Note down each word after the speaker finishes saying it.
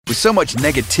With so much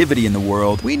negativity in the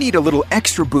world, we need a little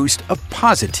extra boost of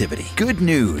positivity. Good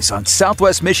news on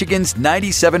Southwest Michigan's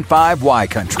 97.5 Y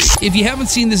Country. If you haven't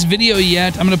seen this video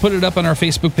yet, I'm going to put it up on our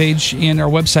Facebook page and our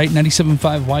website,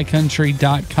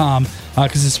 975ycountry.com,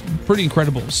 because it's pretty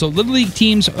incredible. So Little League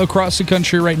teams across the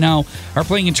country right now are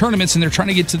playing in tournaments, and they're trying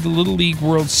to get to the Little League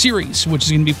World Series, which is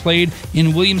going to be played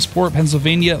in Williamsport,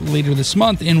 Pennsylvania later this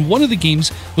month. And one of the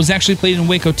games was actually played in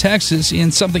Waco, Texas,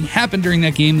 and something happened during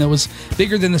that game that was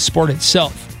bigger than the sport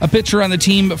itself. A pitcher on the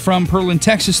team from Pearland,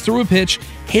 Texas threw a pitch,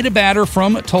 hit a batter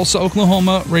from Tulsa,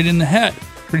 Oklahoma right in the head.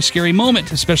 Pretty scary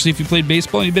moment, especially if you played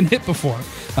baseball and you've been hit before.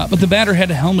 But the batter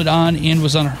had a helmet on and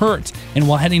was unhurt. And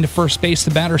while heading to first base, the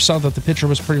batter saw that the pitcher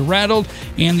was pretty rattled,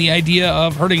 and the idea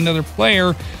of hurting another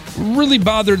player really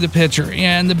bothered the pitcher.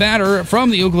 And the batter from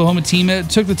the Oklahoma team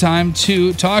took the time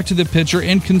to talk to the pitcher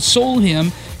and console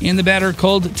him. And the batter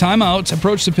called timeout,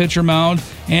 approached the pitcher mound,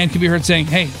 and could be heard saying,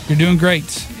 "Hey, you're doing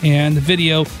great." And the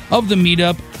video of the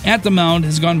meetup at the mound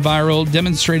has gone viral,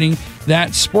 demonstrating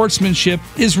that sportsmanship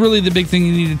is really the big thing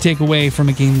you need to take away from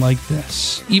a game like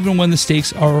this, even when the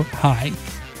stakes are high.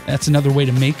 That's another way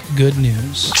to make good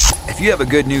news. If you have a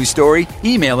good news story,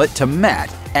 email it to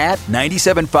Matt at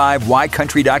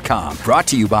 975ycountry.com. Brought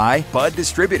to you by Bud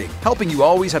Distributing, helping you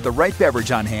always have the right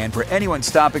beverage on hand for anyone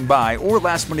stopping by or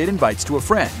last-minute invites to a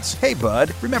friend's. Hey,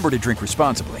 Bud, remember to drink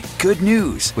responsibly. Good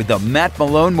news with the Matt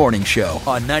Malone Morning Show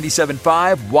on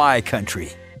 97.5 Y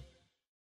Country.